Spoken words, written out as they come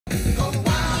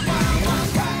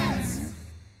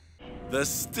The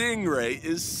Stingray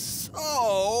is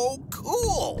so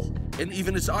cool. And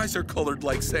even its eyes are colored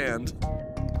like sand.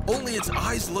 Only its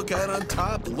eyes look out on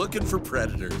top, looking for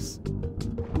predators.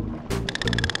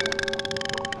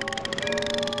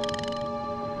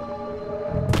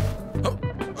 Oh,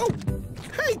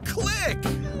 hey, Click!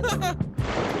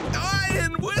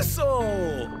 Iron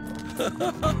whistle!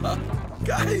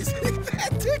 Guys,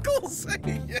 that tickles.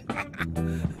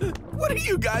 What are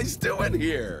you guys doing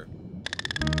here?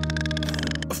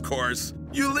 Of course,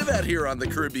 you live out here on the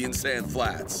Caribbean sand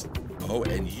flats. Oh,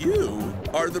 and you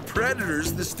are the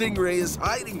predators the Stingray is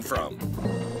hiding from.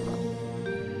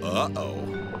 Uh-oh.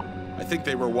 I think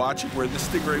they were watching where the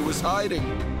Stingray was hiding.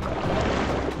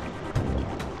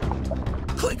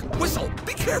 Click, whistle,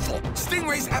 be careful.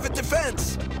 Stingrays have a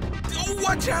defense. Oh,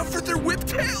 watch out for their whip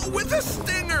tail with a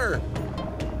stinger.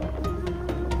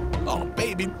 Oh,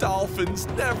 baby dolphins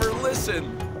never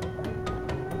listen.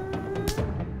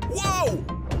 Whoa!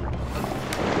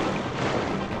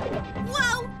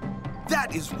 Whoa!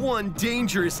 That is one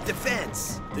dangerous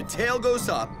defense. The tail goes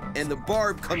up and the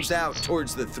barb comes out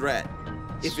towards the threat.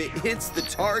 If it hits the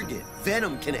target,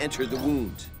 venom can enter the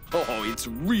wound. Oh, it's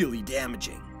really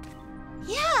damaging.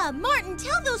 Yeah, Martin,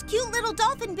 tell those cute little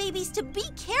dolphin babies to be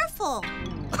careful.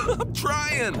 I'm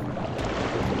trying.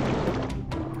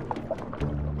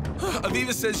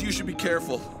 Aviva says you should be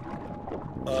careful.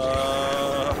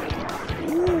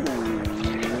 Ooh.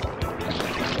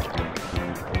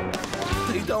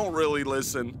 They don't really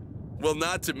listen. Well,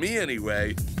 not to me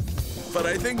anyway. But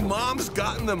I think Mom's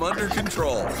gotten them under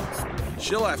control.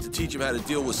 She'll have to teach them how to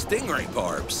deal with stingray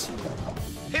barbs.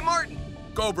 Hey, Martin.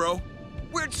 Go, bro.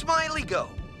 Where'd Smiley go?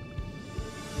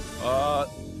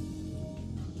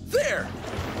 There.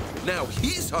 Now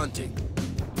he's hunting.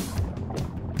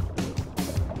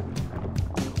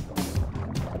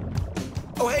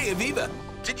 Oh, hey, Aviva.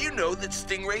 Did you know that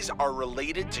stingrays are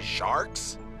related to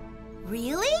sharks?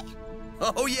 Really?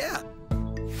 Oh, yeah.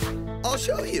 I'll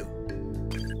show you.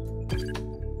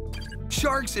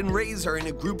 Sharks and rays are in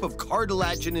a group of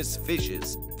cartilaginous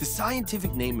fishes. The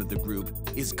scientific name of the group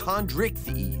is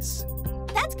chondrichthyes.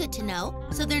 That's good to know.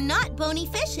 So they're not bony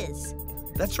fishes.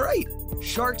 That's right.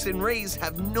 Sharks and rays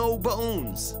have no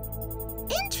bones.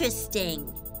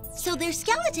 Interesting. So their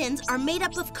skeletons are made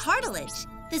up of cartilage,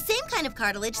 the same kind of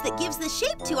cartilage that gives the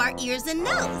shape to our ears and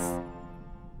nose.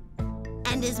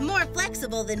 And is more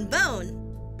flexible than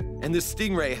bone. And the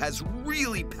stingray has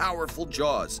really powerful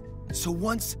jaws. So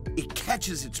once it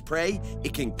catches its prey,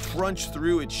 it can crunch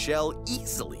through its shell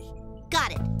easily.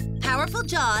 Got it. Powerful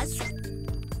jaws,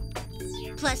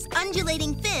 plus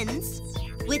undulating fins,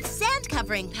 with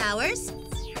sand-covering powers,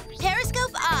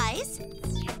 periscope eyes,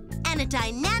 and a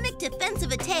dynamic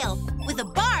defensive tail with a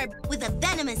barb with a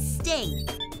venomous sting.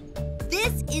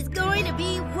 This is going to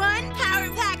be one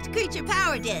power-packed creature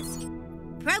power disc.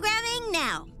 Programming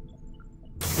now.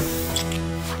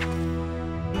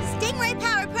 Stingray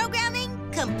power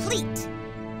programming complete.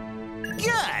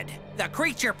 Good! The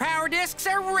creature power discs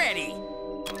are ready.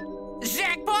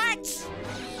 Jackpots!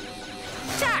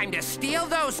 Time to steal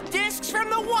those discs from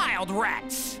the Wild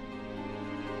Kratts.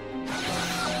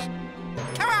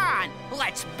 Come on,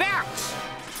 let's bounce.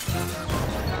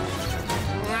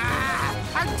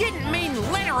 I didn't mean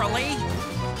literally.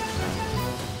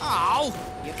 Oh,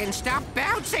 you can stop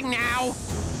bouncing now.